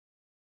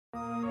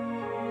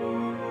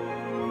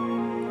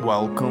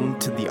Welcome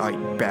to the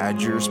Ike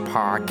Badgers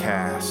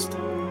podcast.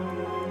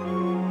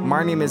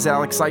 My name is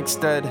Alex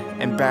Eichstead,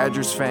 and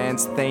Badgers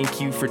fans, thank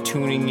you for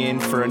tuning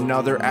in for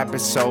another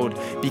episode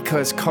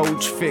because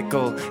Coach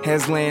Fickell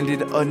has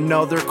landed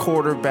another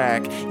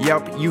quarterback.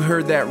 Yep, you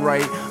heard that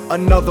right,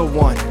 another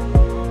one.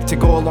 To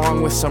go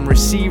along with some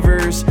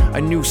receivers, a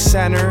new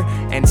center,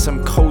 and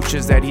some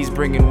coaches that he's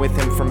bringing with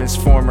him from his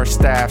former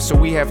staff. So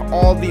we have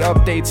all the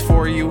updates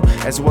for you,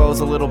 as well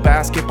as a little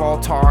basketball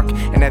talk.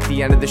 And at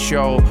the end of the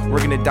show, we're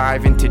going to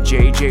dive into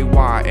J.J.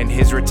 Watt and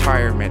his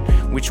retirement,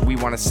 which we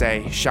want to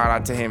say shout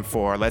out to him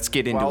for. Let's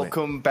get into it.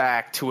 Welcome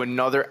back to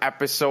another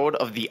episode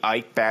of the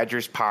Ike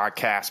Badgers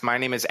podcast. My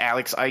name is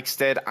Alex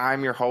Eichstead.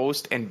 I'm your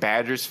host, and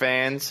Badgers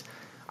fans,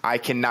 I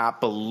cannot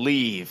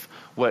believe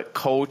what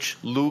Coach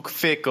Luke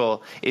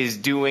Fickell is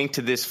doing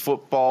to this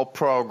football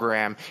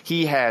program.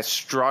 He has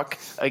struck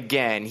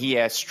again.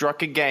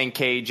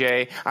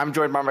 KJ. I'm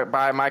joined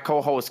by my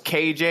co-host,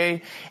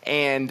 KJ,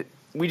 and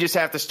we just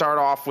have to start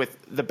off with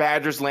the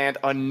Badgers land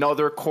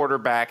another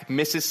quarterback.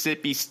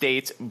 Mississippi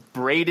State's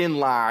Braden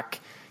Locke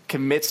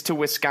commits to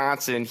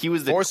Wisconsin. He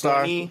was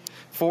the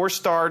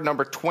four-star,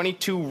 number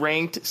 22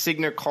 ranked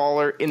signal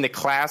caller in the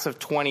class of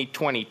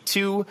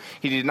 2022.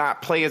 He did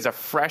not play as a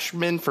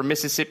freshman for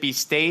Mississippi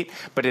State,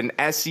 but an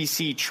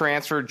SEC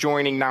transfer,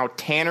 joining now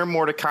Tanner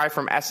Mordecai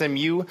from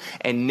SMU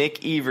and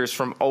Nick Evers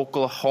from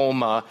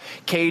Oklahoma.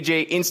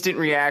 KJ, instant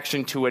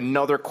reaction to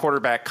another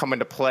quarterback coming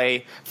to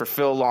play for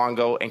Phil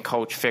Longo and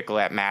Coach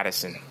Fickell at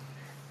Madison.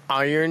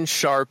 Iron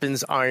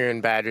sharpens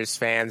iron, Badgers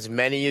fans.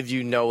 Many of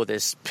you know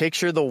this.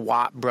 Picture the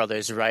Watt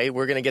brothers, right?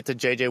 We're going to get to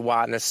J.J.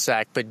 Watt in a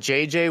sec, but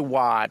J.J.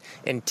 Watt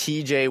and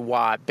T.J.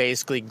 Watt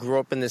basically grew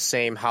up in the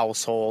same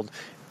household.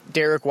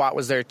 Derek Watt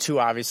was there too,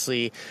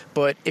 obviously.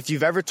 But if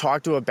you've ever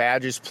talked to a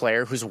Badgers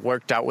player who's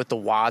worked out with the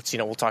Watts,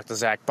 we'll talk to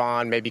Zach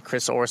Bond, maybe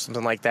Chris Orr,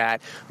 something like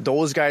that.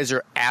 Those guys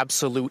are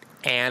absolute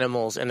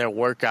animals in their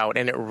workout,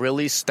 and it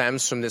really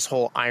stems from this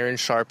whole iron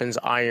sharpens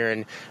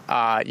iron,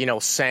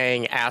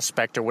 saying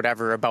aspect or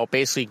whatever about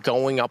basically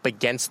going up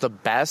against the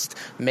best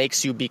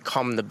makes you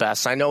become the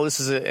best. I know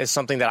this is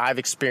something that I've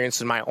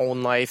experienced in my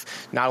own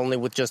life, not only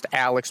with just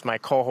Alex, my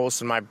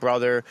co-host, and my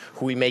brother,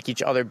 who we make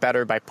each other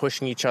better by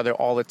pushing each other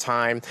all the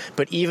time,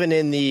 but even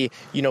in the,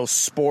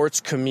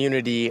 sports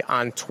community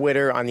on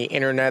Twitter, on the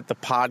internet, the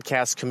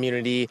podcast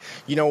community,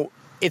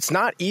 it's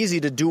not easy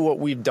to do what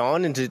we've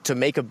done and to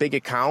make a big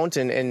account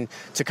and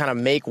to kind of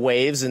make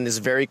waves in this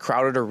very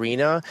crowded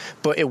arena,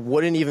 but it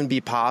wouldn't even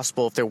be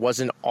possible if there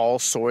wasn't all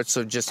sorts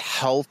of just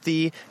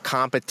healthy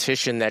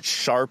competition that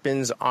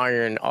sharpens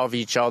iron of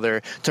each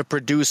other to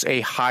produce a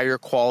higher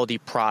quality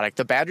product.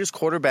 The Badgers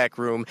quarterback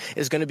room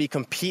is going to be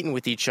competing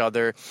with each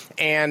other,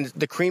 and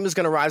the cream is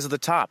going to rise to the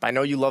top. I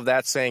know you love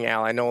that saying,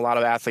 Al. I know a lot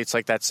of athletes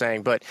like that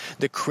saying, but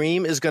the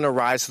cream is going to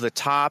rise to the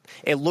top.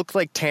 It looked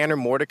like Tanner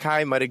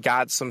Mordecai might have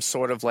got some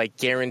sort of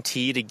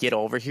guarantee to get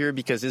over here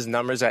because his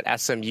numbers at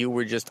SMU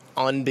were just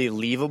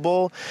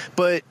unbelievable.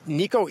 But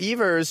Nick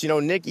Evers,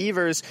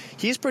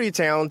 he's pretty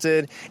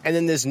talented. And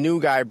then this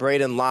new guy,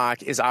 Braden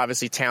Locke, is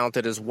obviously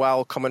talented as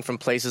well, coming from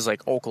places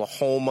like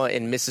Oklahoma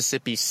and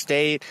Mississippi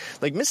State.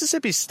 Like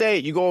Mississippi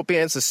State, you go up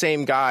against the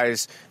same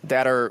guys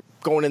that are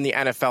going in the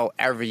NFL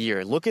every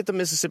year. Look at the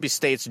Mississippi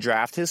State's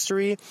draft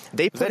history.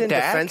 They put in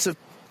defensive.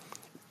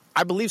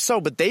 I believe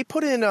so, but they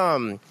put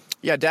in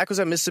Dak was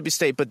at Mississippi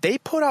State, but they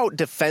put out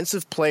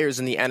defensive players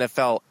in the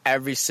NFL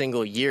every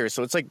single year.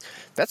 So it's like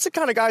that's the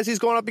kind of guys he's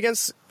going up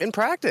against in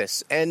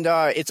practice. And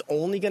it's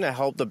only going to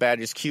help the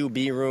Badgers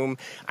QB room.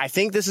 I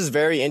think this is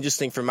very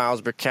interesting for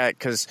Myles Burkett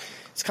because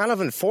it's kind of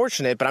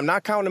unfortunate, but I'm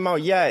not counting him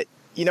out yet.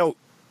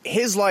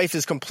 His life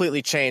has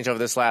completely changed over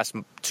this last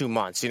 2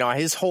 months.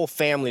 His whole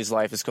family's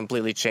life has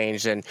completely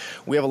changed, and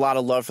we have a lot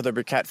of love for the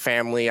Burkett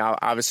family.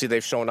 Obviously,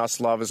 they've shown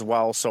us love as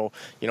well, so,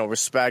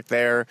 respect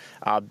there.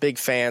 Big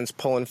fans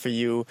pulling for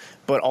you.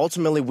 But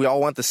ultimately, we all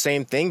want the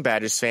same thing,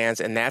 Badgers fans,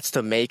 and that's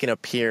to make an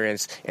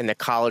appearance in the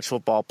college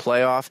football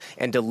playoff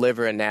and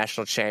deliver a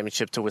national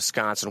championship to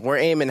Wisconsin. We're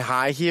aiming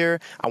high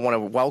here. I want to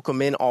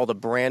welcome in all the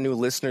brand new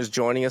listeners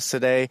joining us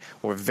today.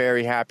 We're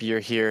very happy you're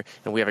here,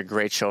 and we have a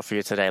great show for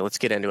you today. Let's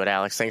get into it,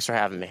 Alex. Thanks for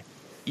having me.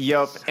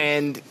 Yup,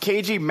 and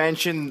KG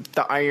mentioned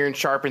the iron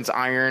sharpens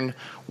iron.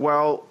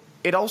 Well,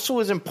 it also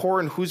is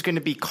important who's going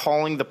to be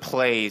calling the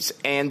plays.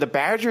 And the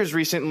Badgers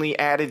recently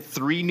added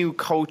 3 new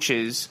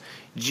coaches.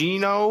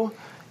 I'm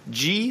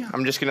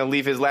just going to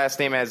leave his last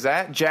name as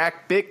that,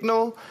 Jack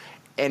Bicknell,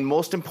 and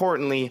most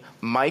importantly,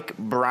 Mike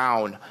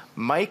Brown.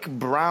 Mike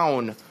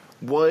Brown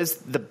was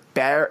the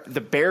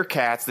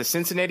Bearcats, the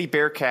Cincinnati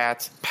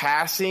Bearcats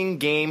passing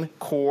game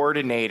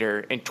coordinator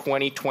in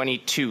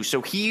 2022.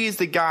 So he is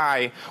the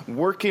guy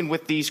working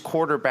with these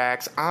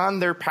quarterbacks on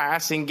their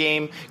passing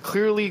game.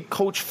 Clearly,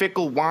 Coach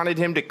Fickell wanted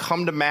him to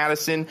come to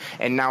Madison,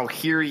 and now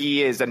here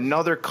he is,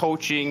 another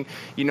coaching,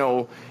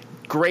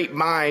 great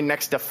mind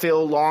next to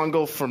Phil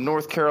Longo from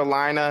North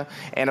Carolina,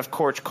 and of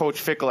course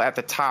Coach Fickell at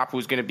the top,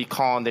 who's going to be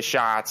calling the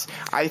shots.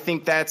 I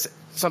think that's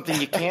something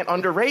you can't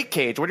underrate,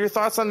 Cage. What are your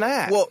thoughts on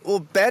that? Well,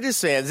 Badgers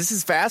fans, this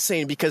is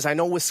fascinating because I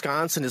know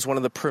Wisconsin is one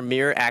of the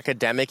premier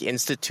academic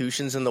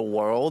institutions in the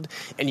world.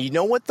 And you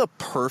know what the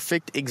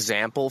perfect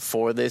example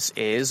for this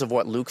is of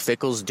what Luke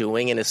Fickell's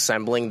doing in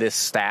assembling this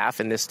staff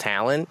and this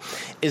talent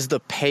is the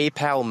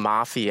PayPal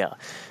mafia.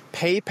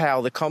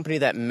 PayPal, the company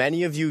that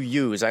many of you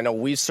use, I know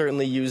we've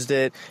certainly used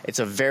it. It's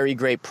a very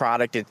great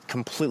product. It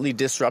completely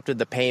disrupted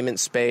the payment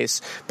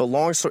space. But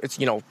long story, it's,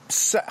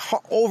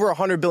 over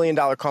 $100 billion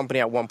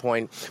company at one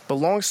point. But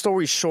long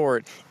story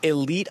short,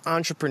 elite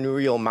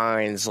entrepreneurial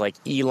minds like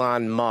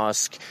Elon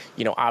Musk,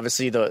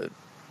 obviously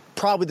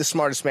probably the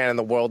smartest man in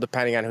the world,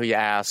 depending on who you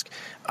ask.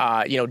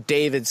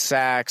 David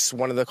Sachs,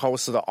 one of the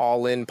hosts of the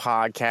All In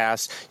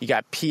podcast. You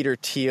got Peter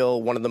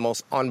Thiel, one of the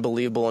most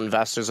unbelievable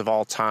investors of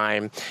all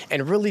time.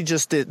 And really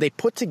just they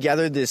put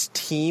together this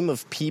team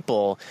of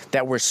people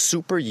that were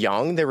super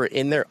young. They were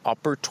in their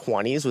upper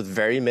 20s with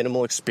very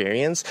minimal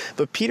experience.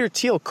 But Peter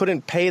Thiel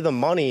couldn't pay the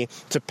money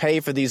to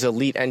pay for these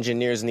elite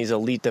engineers and these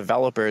elite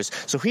developers.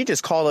 So he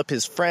just called up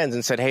his friends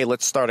and said, hey,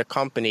 let's start a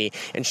company.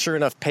 And sure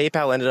enough,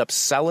 PayPal ended up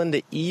selling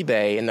to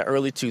eBay in the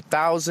early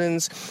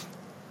 2000s.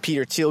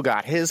 Peter Thiel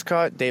got his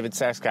cut. David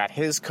Sachs got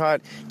his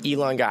cut.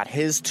 Elon got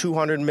his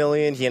 $200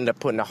 million. He ended up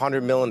putting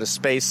 $100 million into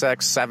SpaceX,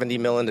 $70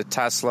 million to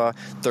Tesla,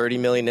 $30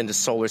 million into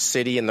Solar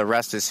City, and the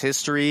rest is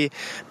history.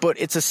 But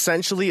it's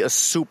essentially a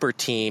super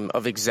team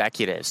of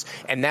executives.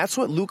 And that's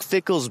what Luke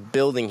Fickell's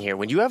building here.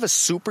 When you have a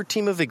super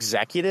team of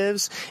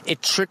executives,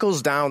 it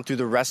trickles down through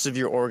the rest of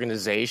your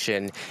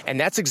organization. And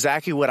that's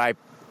exactly what I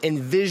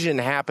envision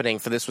happening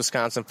for this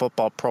Wisconsin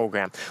football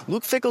program.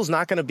 Luke Fickell's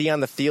not going to be on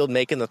the field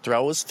making the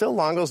throws. Phil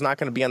Longo's not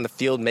going to be on the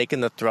field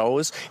making the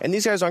throws. And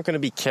these guys aren't going to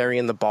be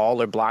carrying the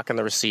ball or blocking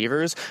the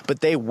receivers, but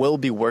they will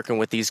be working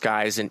with these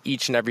guys in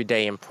each and every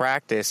day in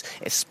practice.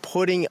 It's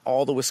putting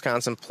all the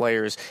Wisconsin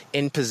players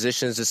in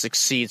positions to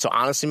succeed. So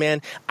honestly,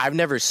 man, I've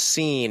never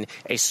seen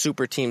a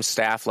super team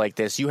staff like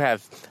this. You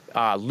have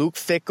Luke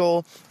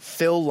Fickell,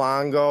 Phil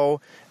Longo,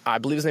 I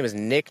believe his name is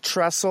Nick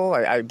Tressel.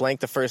 I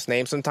blank the first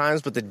name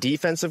sometimes, but the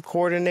defensive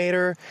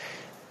coordinator,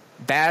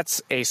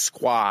 that's a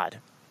squad.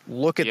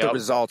 Look at the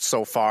results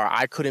so far.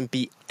 I couldn't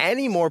be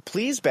any more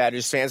pleased,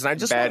 Badgers fans. And I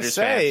just want to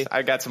say,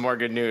 I got some more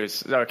good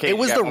news. Okay, it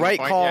was the right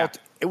call. Yeah.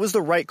 It was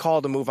the right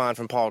call to move on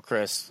from Paul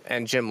Chryst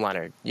and Jim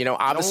Leonard.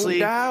 Obviously,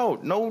 no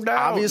doubt.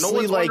 Obviously, no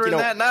one's wondering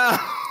that now.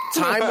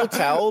 Time will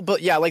tell,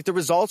 but yeah, the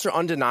results are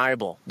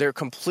undeniable. They're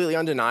completely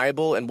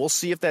undeniable, and we'll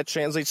see if that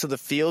translates to the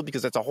field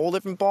because that's a whole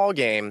different ball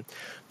game.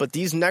 But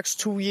these next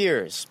 2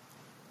 years,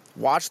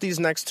 watch these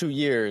next 2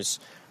 years.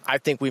 I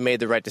think we made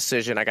the right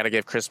decision. I got to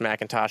give Chris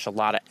McIntosh a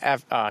lot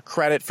of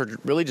credit for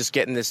really just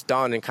getting this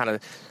done and kind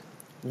of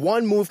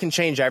one move can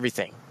change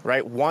everything,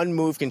 right? One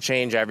move can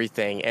change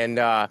everything, and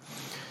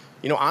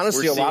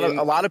honestly, a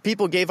lot of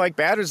people gave Ike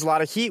Badgers a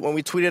lot of heat when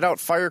we tweeted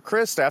out "Fire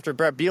Chryst" after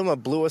Brett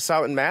Bielema blew us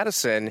out in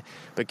Madison.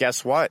 But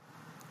guess what?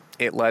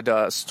 It led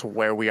us to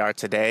where we are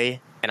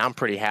today, and I'm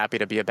pretty happy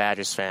to be a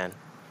Badgers fan.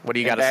 What do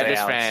you got to say,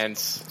 Alex?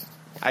 Fans,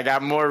 I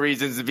got more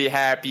reasons to be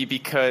happy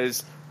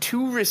because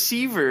 2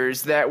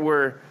 receivers that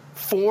were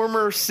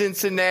former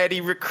Cincinnati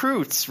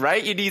recruits,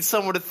 right? You need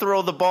someone to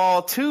throw the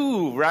ball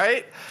to,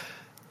 right?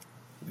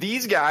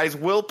 These guys,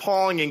 Will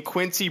Pauling and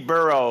Quincy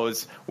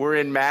Burrows, were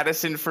in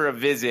Madison for a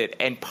visit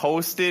and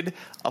posted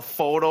a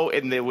photo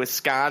in the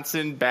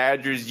Wisconsin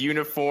Badgers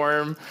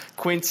uniform.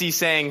 Quincy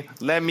saying,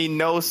 "Let me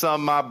know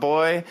some, my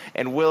boy."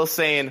 And Will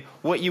saying,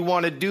 "What you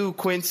want to do,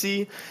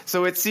 Quincy?"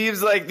 So it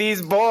seems like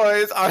these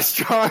boys are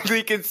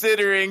strongly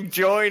considering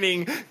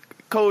joining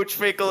Coach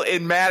Fickell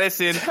in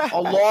Madison,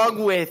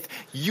 along with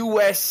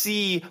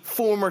USC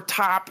former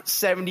top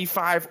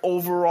 75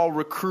 overall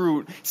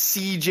recruit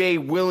CJ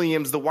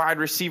Williams, the wide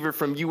receiver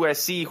from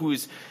USC,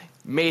 who's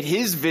made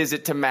his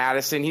visit to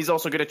Madison. He's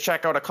also going to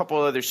check out a couple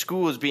other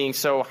schools being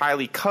so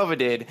highly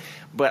coveted,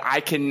 but I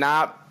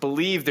cannot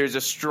believe there's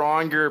a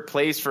stronger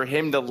place for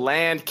him to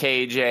land,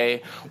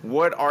 KJ.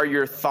 What are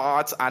your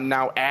thoughts on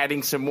now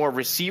adding some more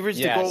receivers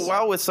to go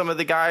well with some of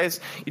the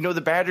guys,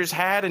 the Badgers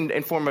had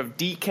in form of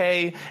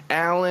DK,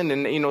 Allen,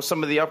 and,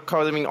 some of the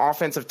upcoming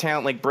offensive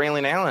talent like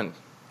Braylon Allen?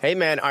 Hey,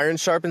 man, iron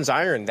sharpens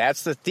iron.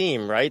 That's the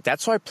theme, right?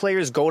 That's why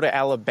players go to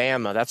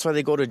Alabama. That's why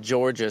they go to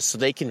Georgia, so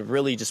they can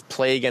really just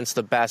play against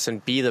the best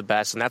and be the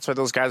best. And that's why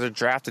those guys are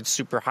drafted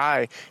super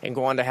high and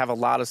go on to have a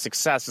lot of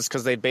success. It's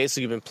because they've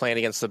basically been playing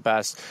against the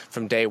best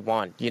from day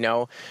one,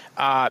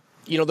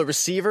 the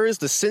receivers,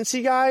 the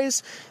Cincy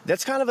guys,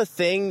 that's kind of a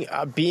thing.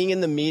 Being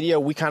in the media,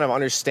 we kind of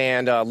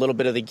understand a little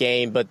bit of the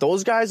game. But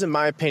those guys, in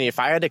my opinion, if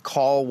I had to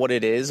call what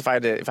it is, if I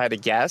had to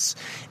guess,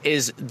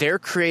 is they're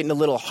creating a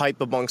little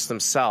hype amongst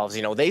themselves.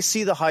 They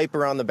see the hype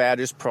around the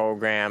Badgers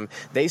program.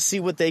 They see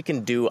what they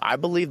can do. I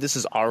believe this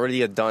is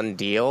already a done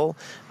deal,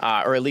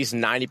 or at least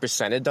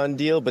 90% a done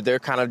deal. But they're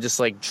kind of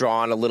just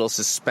drawing a little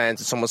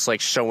suspense. It's almost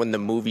like showing the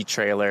movie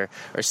trailer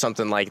or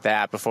something like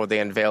that before they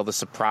unveil the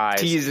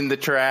surprise. Teasing the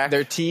track.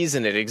 They're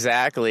teasing it,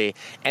 exactly.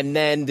 And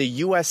then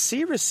the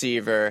USC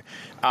receiver,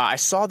 I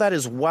saw that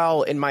as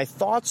well, and my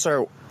thoughts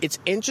are, it's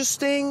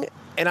interesting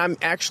And I'm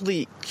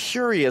actually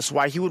curious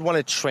why he would want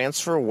to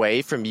transfer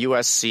away from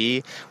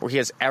USC, where he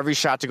has every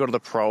shot to go to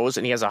the pros,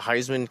 and he has a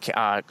Heisman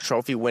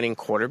Trophy winning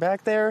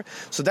quarterback there.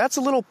 So that's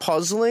a little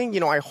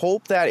puzzling. I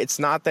hope that it's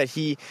not that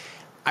he.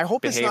 I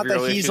hope it's not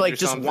that he's like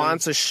just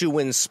wants a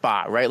shoe-in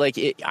spot, right? Like,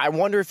 I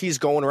wonder if he's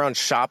going around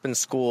shopping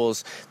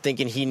schools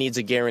thinking he needs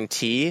a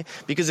guarantee.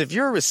 Because if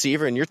you're a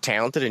receiver and you're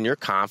talented and you're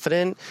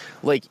confident,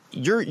 like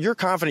you're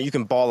confident you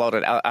can ball out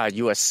at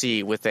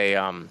USC with a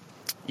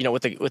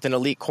with an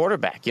elite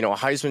quarterback, a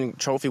Heisman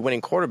Trophy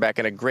winning quarterback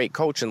and a great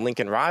coach in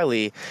Lincoln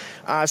Riley.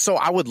 So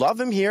I would love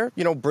him here.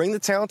 Bring the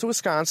talent to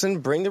Wisconsin,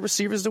 bring the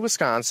receivers to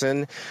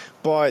Wisconsin,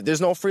 but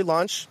there's no free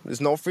lunch. There's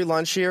no free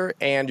lunch here,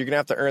 and you're going to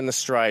have to earn the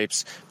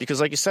stripes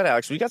because, like you said,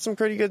 Alex, we got some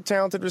pretty good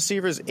talented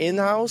receivers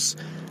in-house,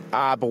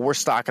 but we're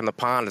stocking the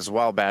pond as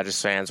well, Badgers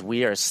fans.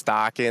 We are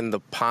stocking the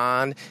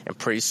pond, and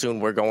pretty soon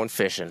we're going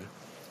fishing.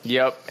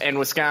 Yep, and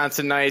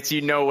Wisconsinites, you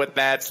know what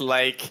that's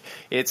like.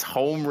 It's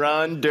home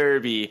run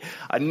derby.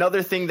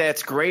 Another thing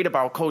that's great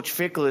about Coach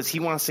Fickell is he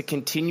wants to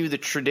continue the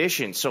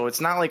tradition. So it's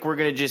not like we're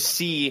going to just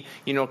see,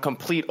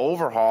 complete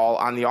overhaul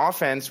on the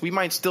offense. We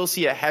might still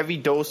see a heavy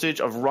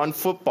dosage of run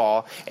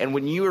football. And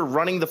when you are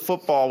running the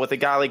football with a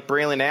guy like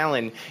Braylon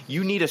Allen,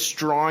 you need a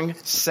strong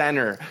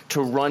center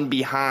to run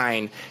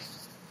behind.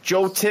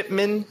 Joe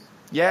Tippmann,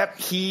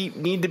 he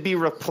need to be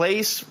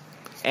replaced.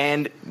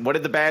 And what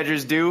did the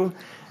Badgers do?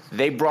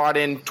 They brought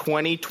in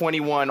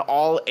 2021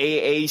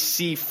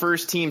 All-AAC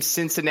first-team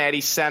Cincinnati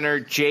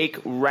center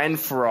Jake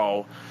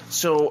Renfro.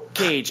 So,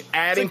 Cage,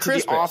 adding to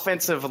the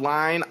offensive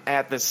line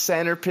at the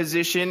center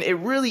position, it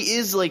really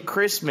is like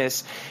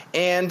Christmas.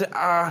 And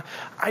I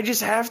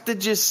just have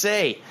to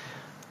say,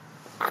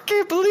 I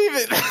can't believe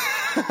it.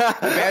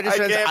 Badgers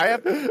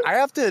fans, I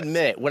have to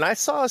admit, when I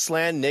saw us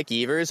land Nick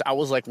Evers, I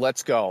was like,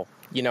 let's go.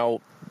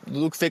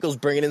 Luke Fickell's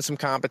bringing in some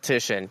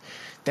competition.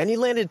 Then he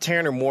landed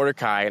Tanner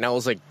Mordecai, and I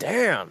was like,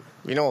 damn,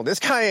 this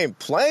guy ain't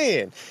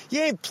playing.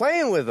 He ain't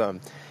playing with him.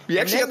 You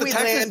actually got the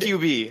Texas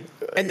QB.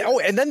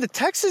 And then the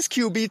Texas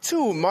QB,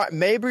 too,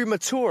 Mabry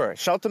Mature.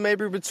 Shout out to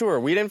Mabry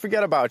Mature. We didn't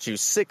forget about you.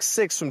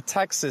 6'6" from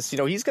Texas.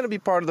 He's going to be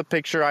part of the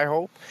picture, I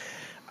hope.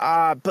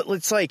 But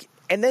it's like,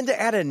 and then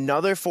to add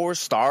another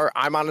 4-star,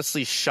 I'm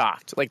honestly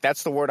shocked. Like,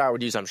 that's the word I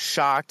would use. I'm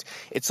shocked.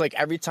 It's like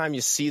every time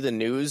you see the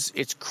news,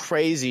 it's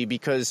crazy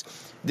because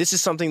this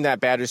is something that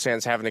Badgers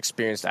fans haven't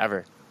experienced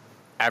ever.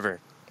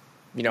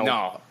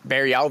 No.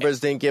 Barry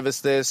Alvarez didn't give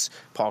us this.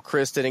 Paul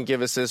Chris didn't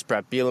give us this.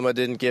 Brett Bielema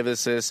didn't give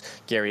us this.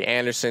 Gary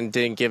Anderson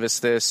didn't give us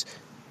this.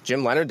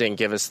 Jim Leonard didn't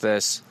give us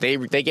this. They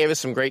gave us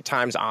some great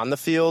times on the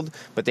field,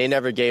 but they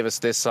never gave us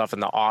this stuff in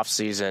the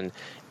offseason.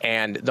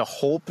 And the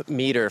hope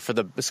meter for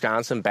the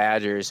Wisconsin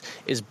Badgers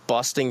is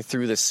busting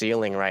through the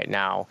ceiling right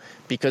now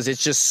because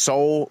it's just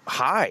so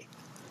high.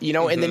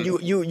 And then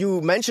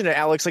you mentioned it,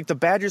 Alex, like the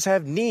Badgers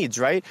have needs,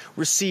 right?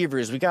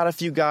 Receivers, we got a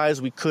few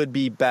guys we could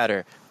be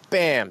better.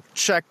 Bam,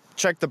 check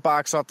the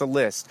box off the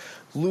list.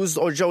 Lose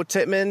Joe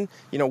Tippmann,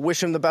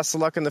 wish him the best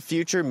of luck in the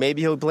future.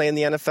 Maybe he'll play in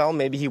the NFL,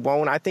 maybe he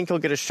won't. I think he'll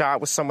get a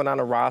shot with someone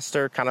on a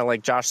roster, kind of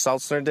like Josh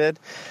Seltzner did,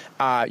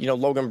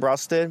 Logan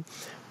Bruss did.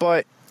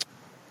 But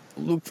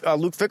Luke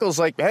Fickell's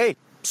like, hey,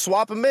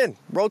 swap him in,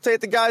 rotate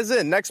the guys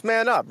in, next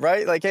man up,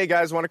 right? Like, hey,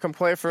 guys, want to come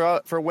play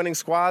for a winning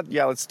squad?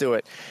 Yeah, let's do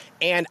it.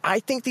 And I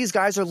think these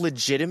guys are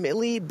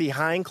legitimately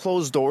behind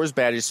closed doors,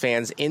 Badgers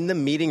fans, in the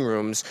meeting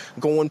rooms,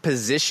 going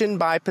position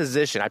by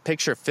position. I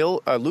picture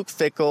Luke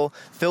Fickell,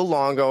 Phil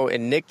Longo,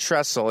 and Nick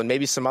Tressel, and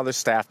maybe some other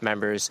staff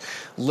members,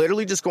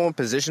 literally just going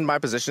position by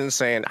position,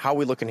 saying, how are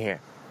we looking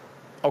here?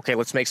 Okay,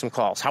 let's make some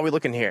calls. How are we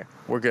looking here?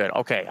 We're good.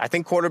 Okay, I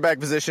think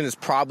quarterback position is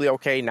probably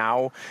okay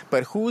now,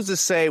 but who's to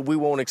say we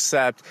won't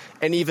accept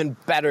an even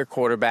better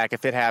quarterback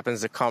if it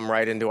happens to come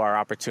right into our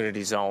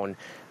opportunity zone?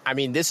 I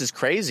mean, this is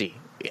crazy.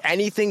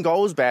 Anything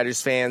goes,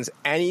 Badgers fans.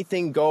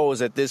 Anything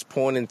goes at this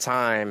point in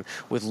time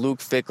with Luke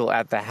Fickell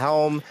at the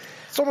helm.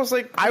 It's almost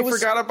like I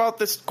forgot about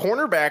this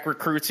cornerback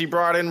recruits he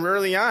brought in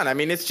early on. I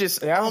mean, it's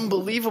just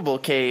unbelievable,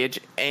 Cage.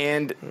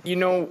 And,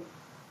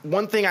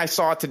 one thing I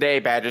saw today,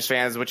 Badgers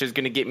fans, which is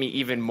going to get me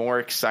even more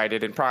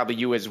excited, and probably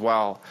you as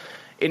well,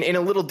 in a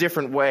little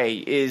different way,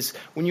 is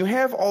when you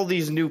have all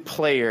these new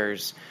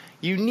players,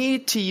 you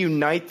need to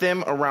unite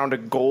them around a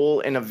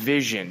goal and a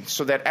vision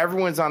so that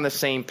everyone's on the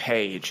same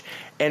page.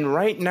 And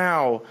right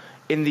now,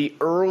 in the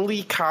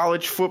early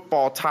college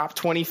football top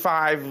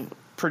 25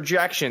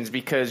 projections,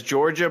 because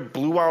Georgia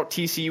blew out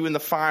TCU in the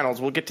finals,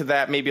 we'll get to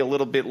that maybe a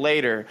little bit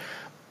later,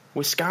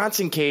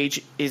 Wisconsin,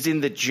 Cage, is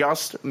in the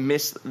just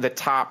missed the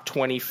top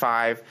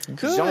 25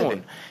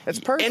 zone. That's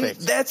perfect.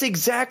 And that's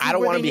exactly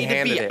where they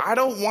need to be. I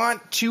don't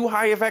want too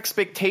high of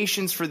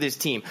expectations for this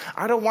team.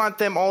 I don't want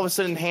them all of a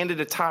sudden handed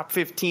a top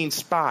 15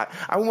 spot.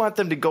 I want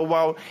them to go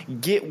out,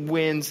 get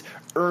wins,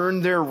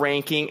 earn their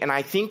ranking, and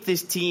I think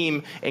this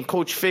team and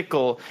Coach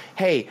Fickell,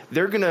 hey,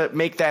 they're going to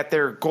make that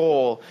their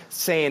goal,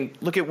 saying,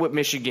 look at what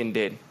Michigan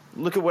did.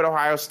 Look at what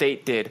Ohio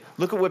State did.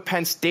 Look at what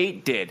Penn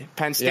State did.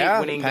 Penn State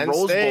winning the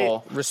Rose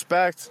Bowl.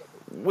 Respect.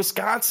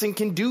 Wisconsin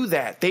can do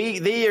that.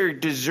 They are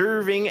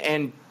deserving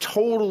and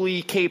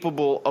totally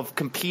capable of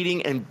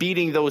competing and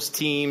beating those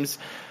teams.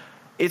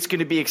 It's going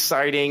to be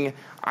exciting.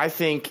 I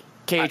think,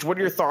 Cage, what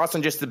are your thoughts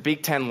on just the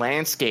Big Ten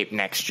landscape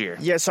next year?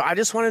 Yeah, so I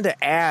just wanted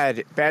to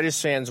add,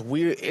 Badgers fans,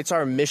 it's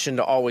our mission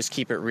to always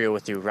keep it real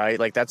with you, right?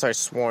 Like, that's our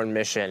sworn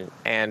mission.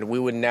 And we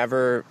would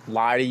never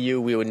lie to you.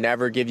 We would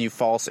never give you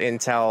false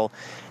intel.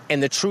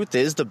 And the truth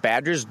is, the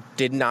Badgers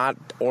did not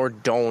or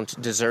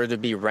don't deserve to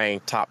be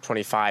ranked top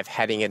 25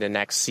 heading into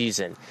next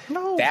season.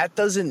 No. That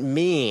doesn't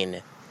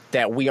mean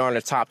that we aren't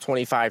a top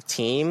 25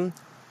 team.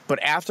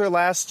 But after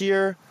last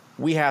year,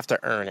 we have to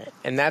earn it.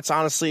 And that's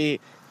honestly,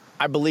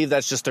 I believe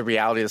that's just the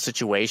reality of the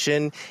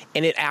situation.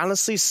 And it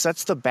honestly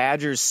sets the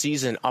Badgers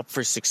season up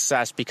for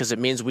success because it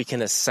means we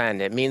can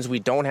ascend. It means we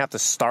don't have to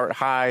start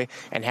high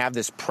and have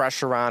this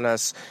pressure on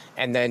us.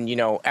 And then,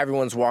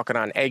 everyone's walking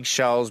on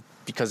eggshells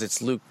because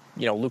it's Luke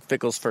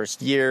Fickell's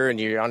first year and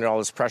you're under all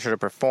this pressure to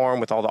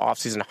perform with all the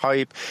offseason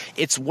hype.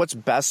 It's what's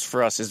best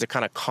for us is to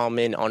kind of come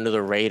in under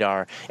the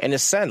radar and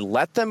ascend.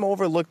 Let them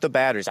overlook the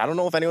Badgers. I don't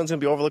know if anyone's going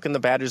to be overlooking the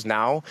Badgers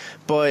now,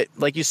 but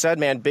like you said,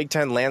 man, Big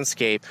Ten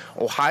landscape,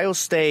 Ohio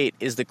State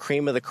is the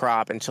cream of the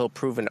crop until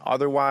proven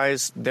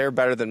otherwise. They're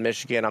better than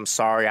Michigan. I'm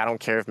sorry. I don't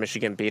care if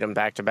Michigan beat them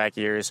back-to-back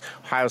years.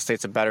 Ohio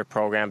State's a better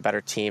program,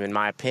 better team, in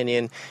my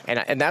opinion.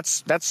 And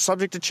that's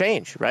subject to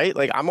change, right?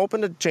 Like, I'm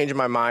open to changing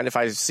my mind if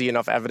I see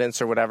enough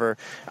evidence or whatever.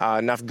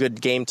 Enough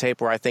good game tape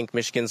where I think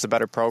Michigan's the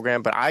better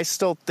program. But I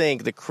still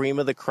think the cream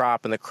of the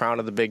crop and the crown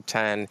of the Big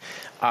Ten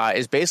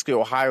is basically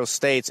Ohio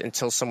State's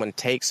until someone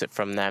takes it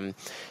from them.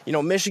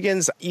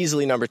 Michigan's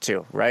easily number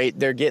 2, right?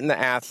 They're getting the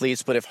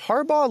athletes. But if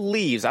Harbaugh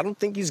leaves, I don't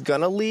think he's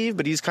going to leave,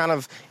 but he's kind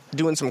of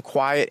doing some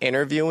quiet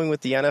interviewing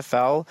with the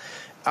NFL.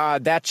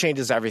 That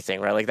changes everything,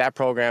 right? Like, that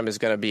program is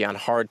going to be on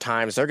hard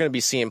times. They're going to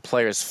be seeing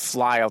players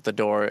fly out the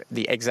door,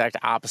 the exact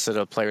opposite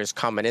of players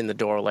coming in the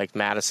door like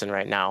Madison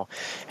right now.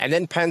 And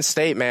then Penn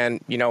State, man,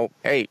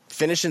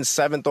 finishing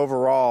 7th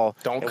overall,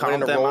 don't and count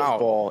winning a them Rose out.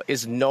 Bowl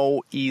is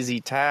no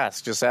easy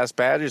task. Just ask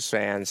Badgers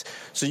fans.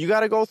 So you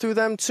got to go through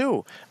them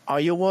too.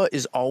 Iowa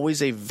is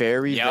always a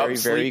very, very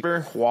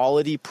sleeper.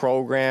 quality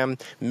program.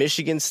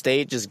 Michigan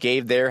State just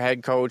gave their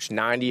head coach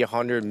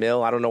 $90-100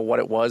 million. I don't know what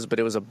it was, but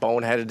it was a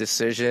boneheaded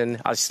decision.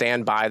 I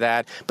stand by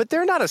that. But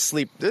they're not a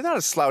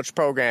slouch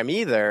program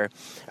either.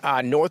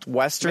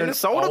 Northwestern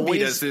Minnesota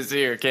beat us this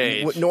year,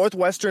 Cage.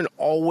 Northwestern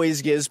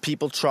always gives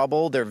people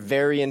trouble. They're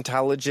very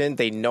intelligent.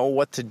 They know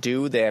what to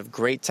do. They have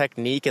great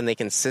technique, and they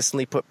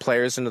consistently put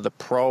players into the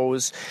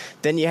pros.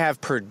 Then you have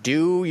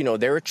Purdue.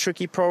 They're a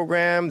tricky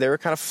program. They were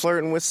kind of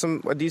flirting with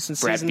a decent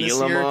season this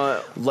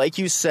year. Like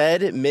you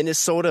said,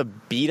 Minnesota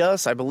beat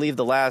us, I believe,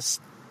 the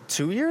last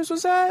 2 years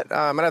was that?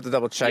 I'm going to have to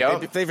double check.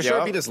 Yep. They for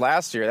sure beat us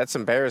last year. That's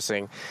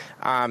embarrassing.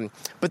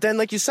 But then,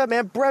 like you said,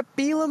 man, Brett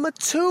Bielema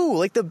too.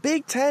 Like, the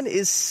Big Ten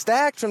is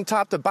stacked from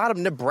top to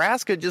bottom.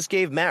 Nebraska just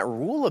gave Matt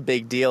Rule a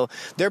big deal.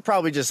 They're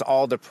probably just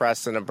all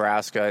depressed in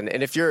Nebraska.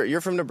 And if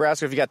you're from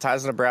Nebraska, if you got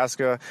ties to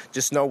Nebraska,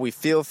 just know we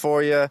feel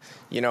for you.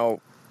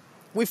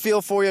 We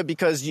feel for you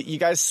because you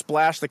guys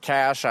splashed the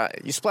cash.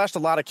 You splashed a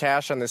lot of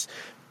cash on this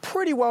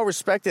pretty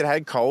well-respected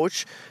head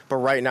coach, but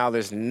right now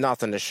there's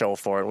nothing to show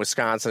for it.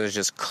 Wisconsin is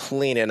just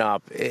cleaning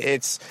up.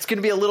 It's going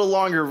to be a little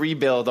longer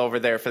rebuild over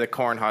there for the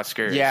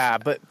Cornhuskers. Yeah,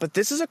 but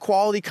this is a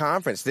quality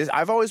conference.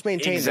 I've always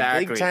maintained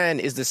the Big Ten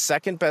is the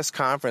second best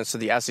conference to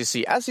the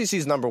SEC. SEC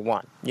is number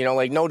 1.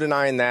 No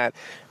denying that.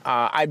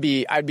 I'd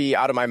be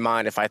out of my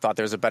mind if I thought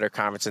there was a better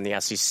conference in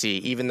the SEC,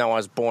 even though I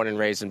was born and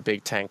raised in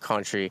Big Ten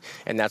country,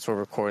 and that's where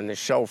we're recording this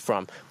show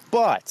from.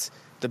 But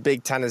the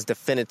Big Ten is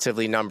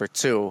definitively number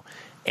 2.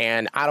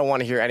 And I don't want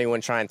to hear anyone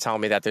try and tell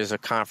me that there's a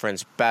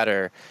conference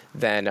better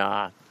than,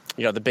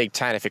 the Big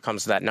Ten if it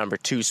comes to that number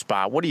 2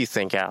 spot. What do you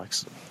think,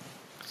 Alex?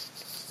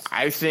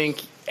 I think,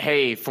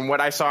 from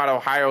what I saw at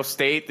Ohio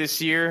State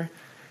this year,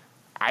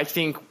 I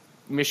think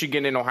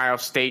Michigan and Ohio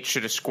State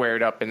should have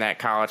squared up in that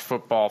college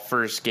football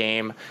first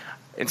game.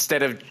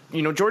 Instead of,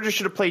 Georgia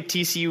should have played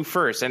TCU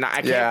first. And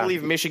I can't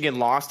believe Michigan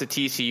lost to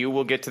TCU.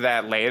 We'll get to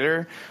that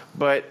later.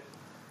 But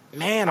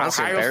man,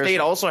 Ohio State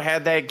also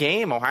had that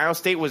game. Ohio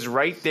State was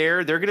right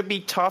there. They're going to be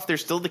tough. They're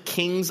still the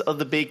kings of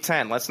the Big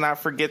Ten. Let's not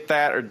forget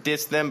that or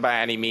diss them by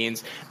any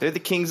means. They're the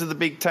kings of the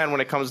Big Ten when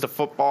it comes to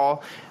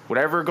football.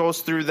 Whatever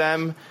goes through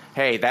them,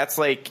 that's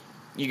like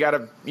you got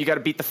to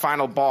beat the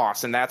final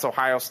boss, and that's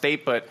Ohio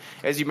State. But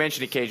as you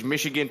mentioned, Cage,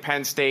 Michigan,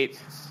 Penn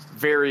State,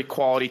 very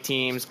quality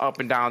teams up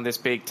and down this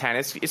Big Ten.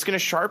 It's going to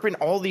sharpen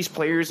all these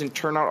players and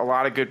turn out a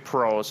lot of good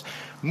pros.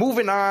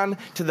 Moving on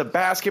to the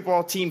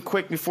basketball team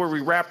quick before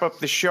we wrap up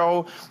the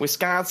show.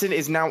 Wisconsin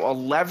is now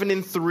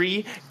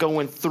 11-3,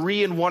 going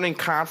 3-1 in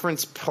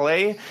conference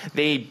play.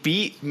 They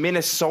beat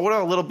Minnesota,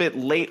 a little bit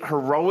late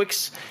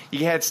heroics.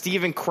 You had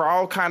Steven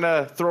Crowl kind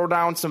of throw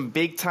down some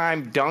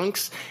big-time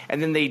dunks,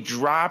 and then they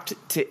dropped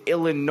to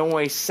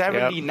Illinois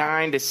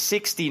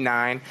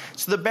 79-69.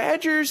 So the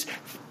Badgers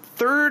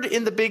third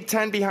in the Big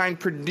Ten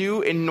behind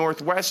Purdue and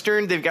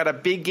Northwestern. They've got a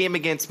big game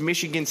against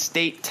Michigan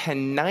State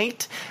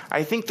tonight.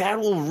 I think that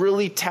will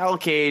really tell,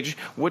 Cage,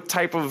 what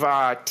type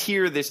of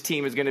tier this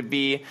team is going to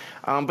be.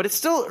 But it's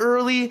still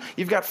early.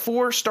 You've got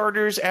 4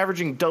 starters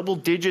averaging double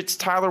digits.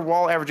 Tyler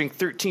Wall averaging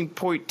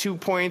 13.2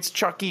 points.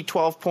 Chucky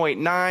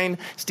 12.9.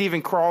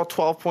 Stephen Krall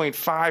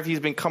 12.5.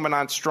 He's been coming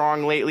on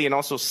strong lately, and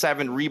also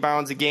 7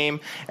 rebounds a game.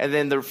 And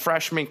then the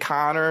freshman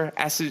Connor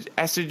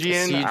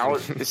Essegian.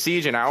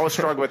 I always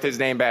struggle with his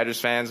name, Badgers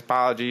fans.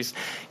 Apologies.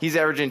 He's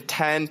averaging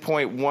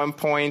 10.1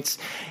 points.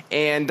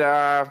 And,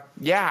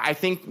 I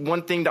think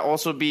one thing to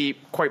also be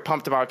quite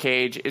pumped about,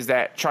 Cage, is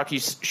that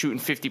Chucky's shooting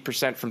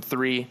 50% from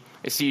 3.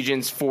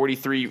 Essegian's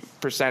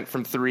 43%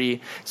 from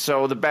 3.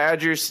 So the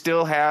Badgers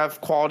still have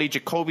quality.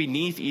 Jacoby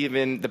Neath,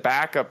 even the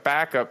backup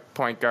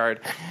point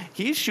guard,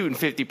 he's shooting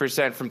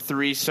 50% from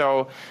 3.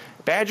 So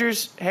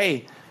Badgers,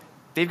 hey,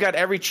 they've got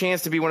every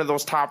chance to be one of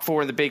those top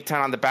 4 in the Big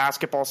Ten on the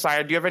basketball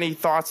side. Do you have any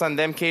thoughts on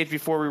them, Cage,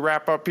 before we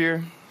wrap up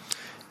here?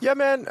 Yeah,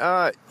 man,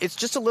 it's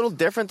just a little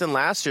different than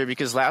last year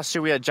because last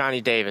year we had Johnny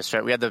Davis,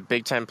 right? We had the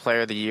Big Ten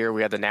Player of the Year.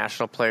 We had the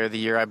National Player of the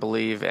Year, I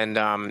believe.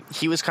 And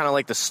he was kind of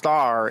like the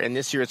star, and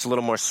this year it's a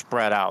little more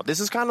spread out. This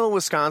is kind of the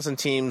Wisconsin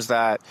teams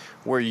that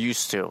we're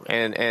used to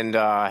and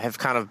have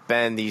kind of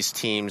been these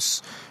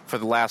teams for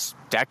the last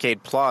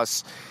decade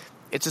plus.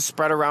 It's a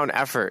spread around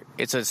effort.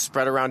 It's a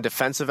spread around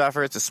defensive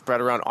effort. It's a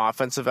spread around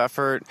offensive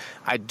effort.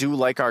 I do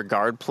like our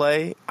guard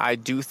play. I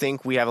do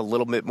think we have a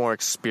little bit more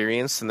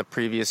experience than the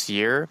previous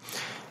year.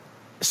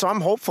 So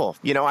I'm hopeful.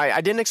 You know, I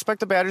didn't expect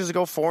the Badgers to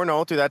go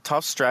 4-0 through that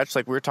tough stretch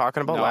like we were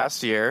talking about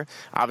last year.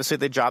 Obviously,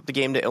 they dropped the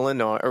game to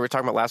Illinois, or we were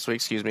talking about last week,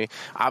 excuse me.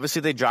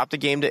 Obviously, they dropped the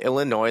game to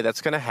Illinois.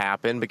 That's going to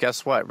happen. But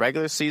guess what?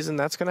 Regular season,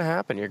 that's going to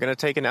happen. You're going to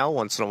take an L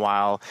once in a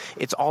while.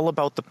 It's all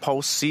about the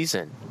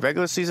postseason.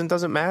 Regular season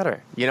doesn't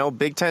matter. You know,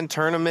 Big Ten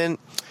tournament,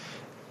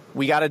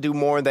 we got to do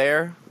more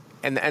there.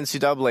 And the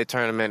NCAA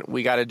tournament,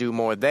 we got to do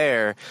more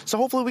there. So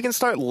hopefully we can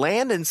start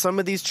landing some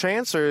of these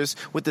transfers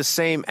with the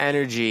same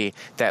energy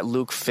that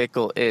Luke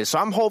Fickell is. So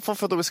I'm hopeful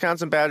for the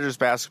Wisconsin Badgers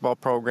basketball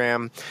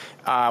program,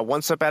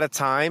 one step at a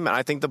time. And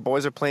I think the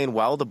boys are playing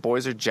well. The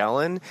boys are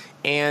gelling.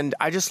 And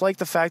I just like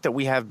the fact that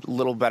we have a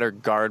little better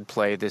guard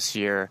play this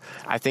year.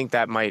 I think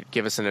that might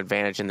give us an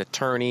advantage in the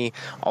tourney.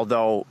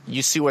 Although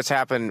you see what's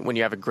happened when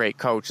you have a great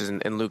coach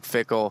in Luke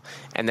Fickell.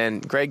 And then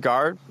great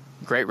guard,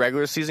 great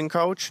regular season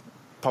coach,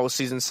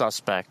 postseason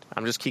suspect.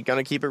 I'm just going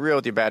to keep it real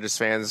with you, Badgers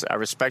fans. I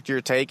respect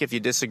your take. If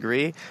you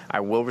disagree, I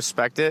will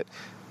respect it.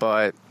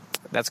 But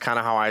that's kind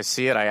of how I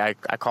see it. I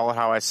call it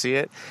how I see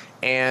it.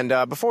 And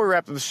before we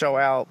wrap up the show,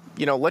 Al,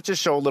 you know, let's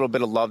just show a little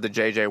bit of love to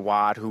J.J.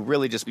 Watt, who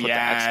really just put the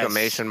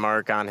exclamation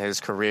mark on his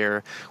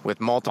career with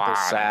multiple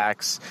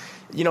sacks.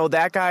 You know,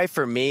 that guy,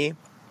 for me,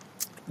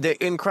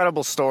 the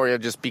incredible story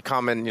of just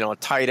becoming, you know, a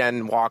tight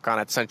end walk-on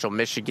at Central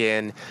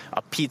Michigan,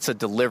 a pizza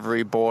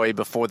delivery boy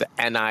before the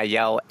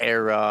NIL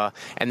era,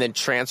 and then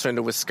transferring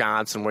to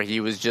Wisconsin where he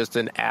was just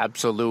an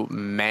absolute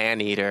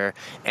man-eater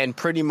and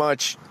pretty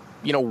much,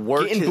 you know,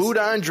 worked getting booed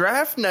on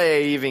draft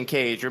night, even,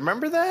 Cage.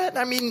 Remember that?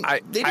 I mean,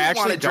 they didn't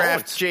want to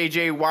draft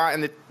J.J. Watt,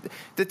 and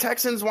the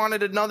Texans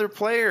wanted another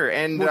player.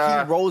 And he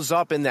rose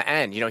up in the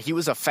end. You know, he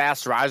was a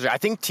fast riser. I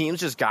think teams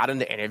just got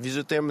into interviews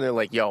with him, and they're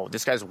like, yo,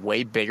 this guy's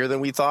way bigger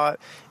than we thought,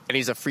 and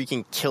he's a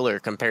freaking killer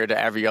compared to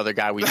every other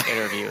guy we've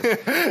interviewed.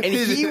 And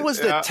he was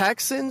the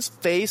Texans'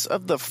 face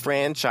of the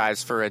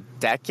franchise for a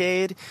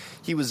decade.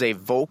 He was a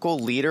vocal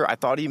leader. I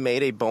thought he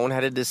made a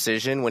boneheaded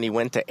decision when he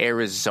went to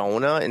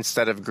Arizona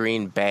instead of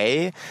Green Bay.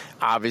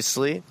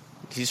 Obviously,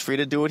 he's free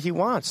to do what he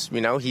wants.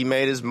 You know, he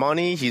made his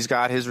money. He's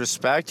got his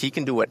respect. He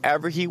can do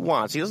whatever he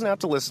wants. He doesn't have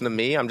to listen to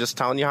me. I'm just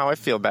telling you how I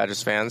feel,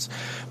 Badgers fans.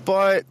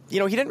 But, you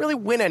know, he didn't really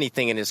win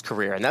anything in his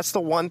career, and that's the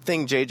one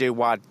thing J.J.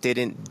 Watt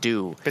didn't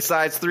do.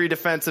 Besides 3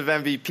 defensive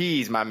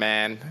MVPs, my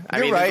man.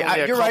 You're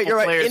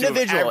right.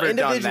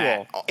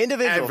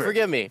 Individual.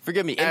 Forgive me.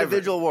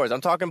 Individual awards.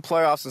 I'm talking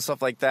playoffs and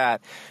stuff like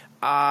that.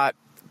 But,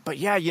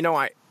 yeah, you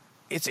know,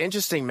 it's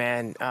interesting,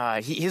 man.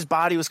 His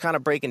body was kind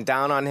of breaking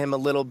down on him a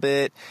little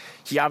bit.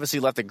 He obviously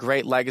left a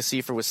great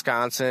legacy for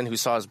Wisconsin, who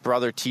saw his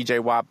brother T.J.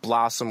 Watt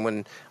blossom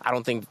when I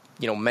don't think,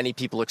 you know, many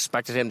people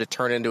expected him to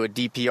turn into a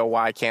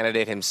DPOY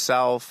candidate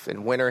himself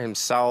and winner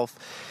himself.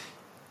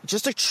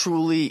 Just a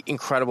truly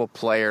incredible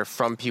player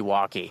from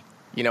Pewaukee.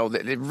 You know,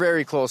 they're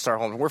very close to our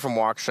home. We're from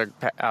Waukesha,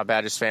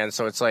 Badgers fans,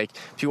 so it's like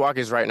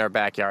Pewaukee's right in our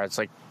backyard. It's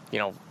like, you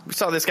know, we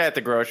saw this guy at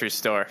the grocery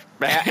store.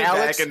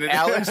 Alex was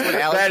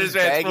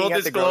full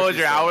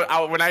disclosure,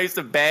 when I used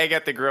to bag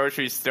at the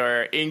grocery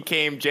store, in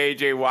came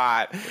J.J.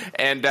 Watt,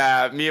 and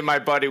me and my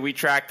buddy, we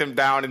tracked him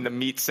down in the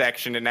meat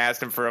section and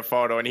asked him for a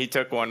photo, and he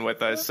took one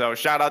with us. So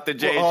shout out to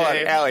J.J. Well, hold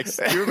on, Alex,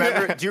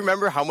 do you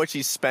remember how much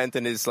he spent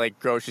in his like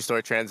grocery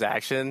store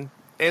transaction?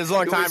 It was a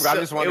long time ago. I'm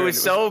just wondering. It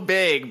was so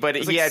big, but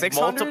he like had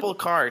multiple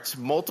carts.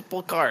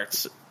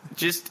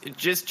 Just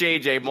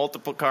JJ,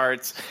 multiple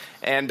carts.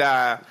 And,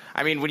 I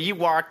mean, when he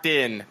walked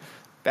in,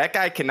 That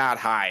guy cannot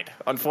hide,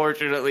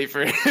 unfortunately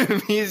for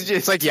him. He's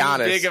just like too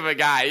Giannis. big of a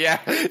guy. Yeah,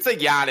 it's like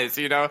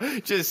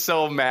Giannis, just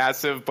so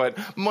massive. But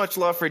much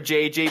love for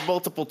JJ.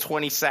 Multiple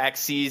 20-sack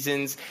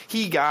seasons.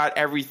 He got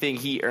everything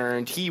he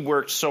earned. He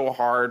worked so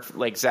hard,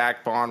 like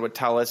Zach Bond would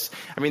tell us.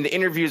 I mean, the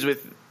interviews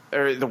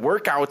or the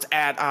workouts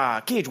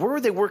at Gage, where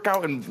would they work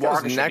out in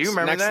Waukesha? Do you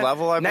remember next that?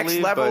 level, I next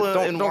believe. level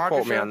But in don't Waukesha.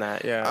 quote me on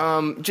that.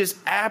 Yeah. Just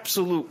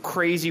absolute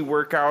crazy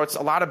workouts.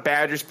 A lot of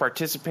Badgers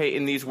participate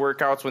in these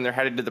workouts when they're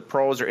headed to the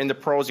pros or in the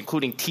pros,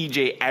 including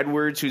TJ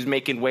Edwards, who's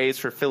making waves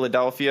for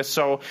Philadelphia.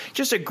 So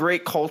just a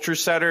great culture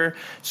setter,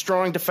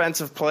 strong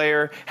defensive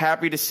player.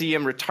 Happy to see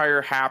him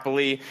retire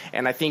happily,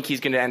 and I think he's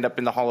going to end up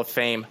in the Hall of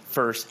Fame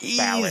first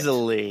ballot.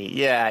 Easily.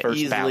 Yeah, First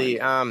easily.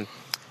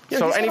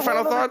 So any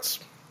final thoughts?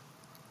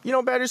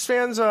 Badgers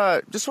fans,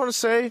 just want to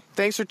say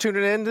thanks for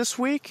tuning in this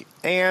week,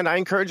 and I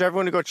encourage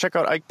everyone to go check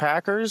out Ike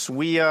Packers.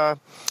 We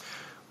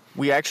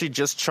actually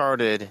just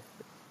charted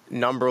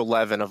number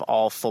 11 of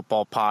all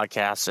football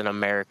podcasts in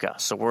America.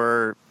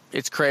 So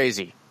it's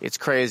crazy. It's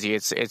crazy.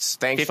 It's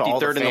thanks to all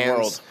the fans. 53rd in the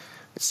world.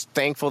 It's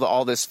thankful to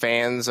all these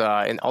fans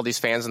and all these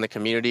fans in the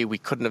community. We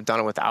couldn't have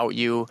done it without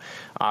you.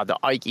 The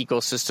Ike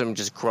ecosystem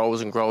just grows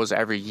and grows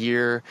every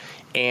year,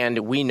 and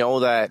we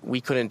know that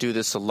we couldn't do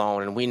this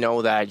alone, and we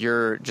know that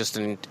you're just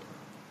an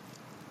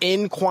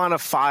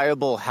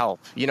inquantifiable help.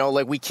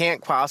 We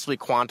can't possibly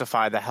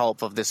quantify the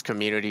help of this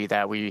community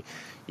that we,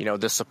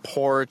 the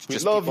support. We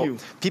love you.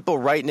 People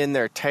writing in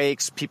their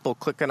takes, people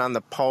clicking on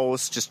the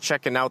posts, just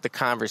checking out the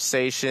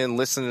conversation,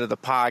 listening to the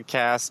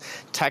podcast,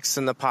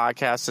 texting the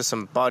podcast to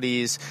some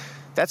buddies.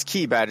 That's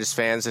key, Badgers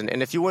fans.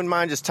 And if you wouldn't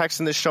mind just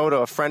texting the show to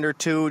a friend or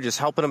two, just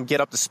helping them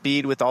get up to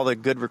speed with all the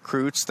good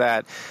recruits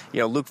that,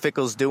 Luke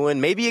Fickell's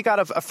doing. Maybe you got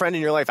a friend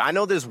in your life. I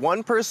know there's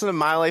one person in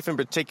my life in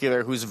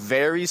particular who's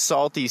very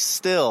salty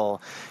still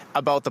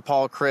about the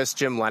Paul Chryst,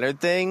 Jim Leonard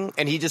thing,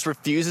 and he just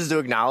refuses to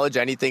acknowledge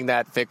anything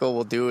that Fickell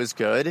will do is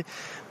good.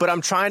 But I'm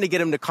trying to get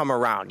him to come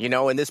around,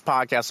 and this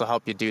podcast will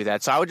help you do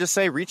that. So I would just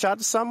say reach out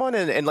to someone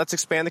and let's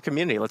expand the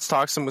community. Let's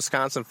talk some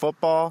Wisconsin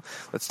football.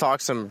 Let's talk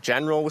some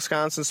general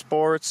Wisconsin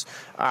sports.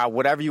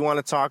 Whatever you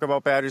want to talk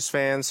about, Badgers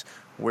fans,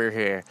 we're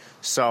here.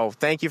 So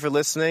thank you for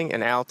listening,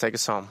 and Al, take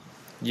us home.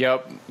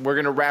 Yep, we're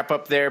going to wrap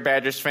up there,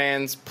 Badgers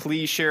fans.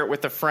 Please share it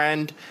with a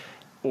friend,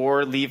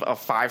 or leave a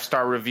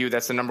 5-star review.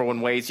 That's the number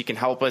one ways you can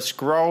help us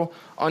grow.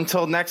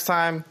 Until next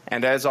time,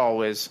 and as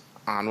always,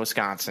 on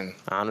Wisconsin.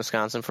 On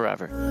Wisconsin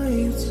forever.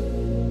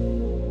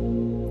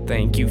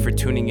 Thank you for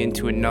tuning in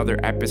to another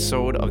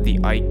episode of the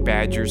Ike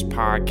Badgers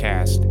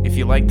podcast. If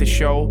you like the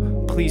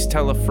show, please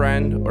tell a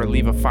friend or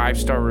leave a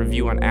 5-star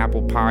review on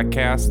Apple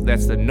Podcasts.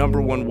 That's the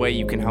number one way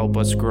you can help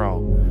us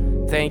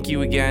grow. Thank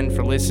you again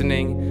for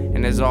listening,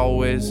 and as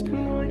always,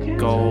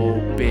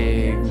 go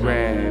Big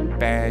Red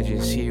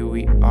Badgers, here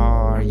we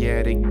are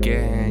yet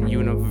again.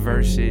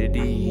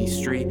 University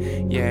Street,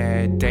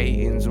 yeah,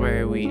 Dayton's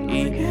where we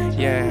eat,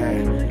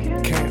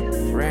 yeah, Camp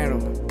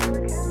Randall,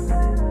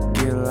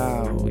 get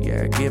loud,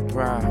 yeah, get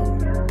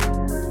proud,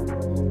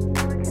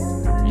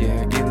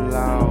 yeah, get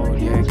loud,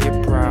 yeah,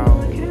 get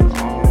proud,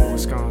 all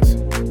Wisconsin.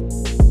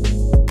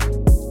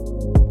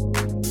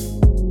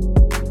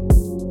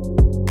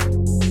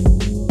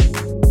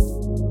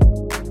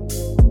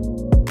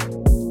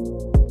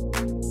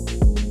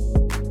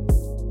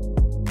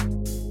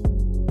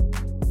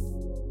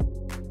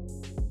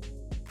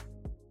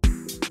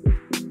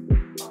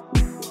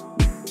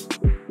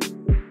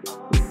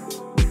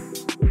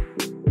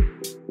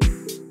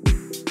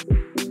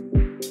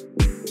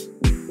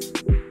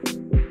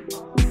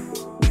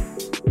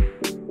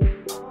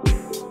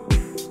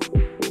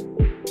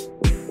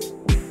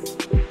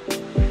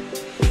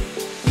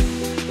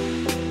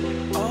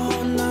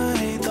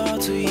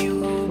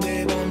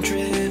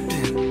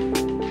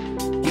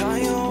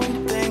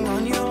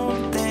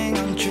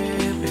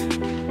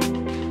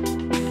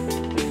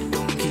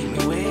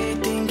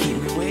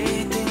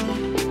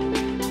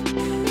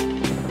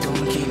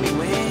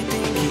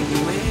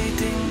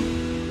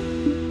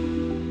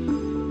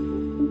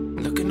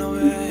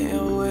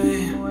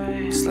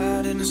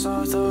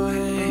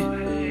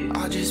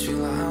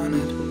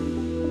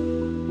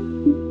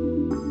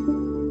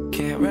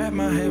 Wrap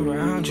my head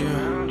around you,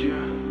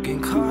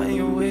 getting caught in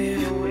your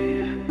wave,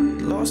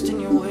 lost in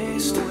your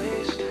waist.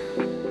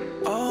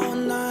 All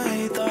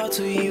night thoughts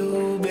of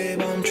you,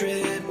 babe, I'm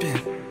tripping.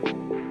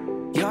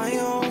 You're on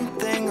your own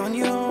thing, on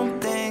your own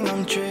thing,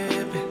 I'm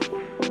tripping.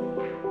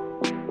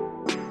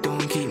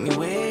 Don't keep me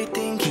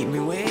waiting, keep me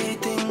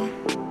waiting.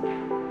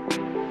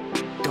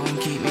 Don't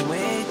keep me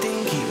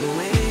waiting, keep me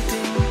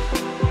waiting.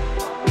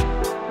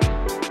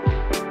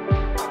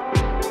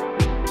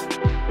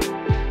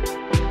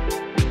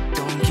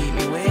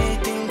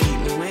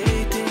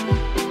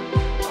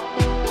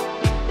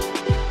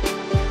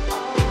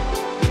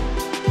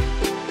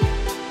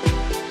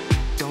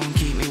 Don't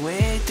keep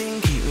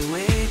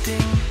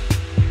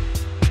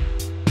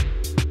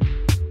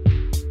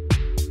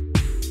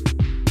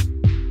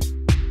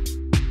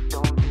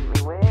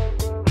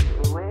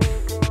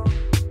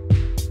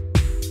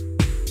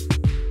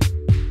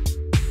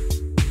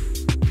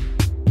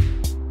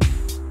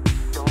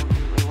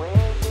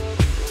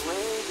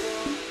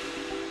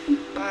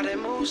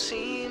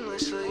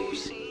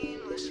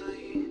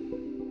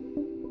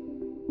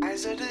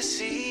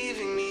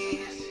deceiving me.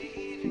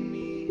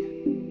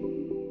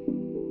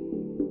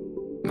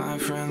 My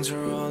friends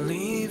are all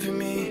leaving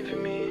me.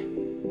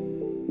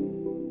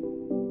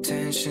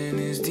 Tension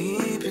is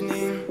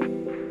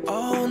deepening.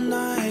 All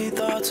night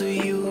thoughts of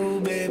you.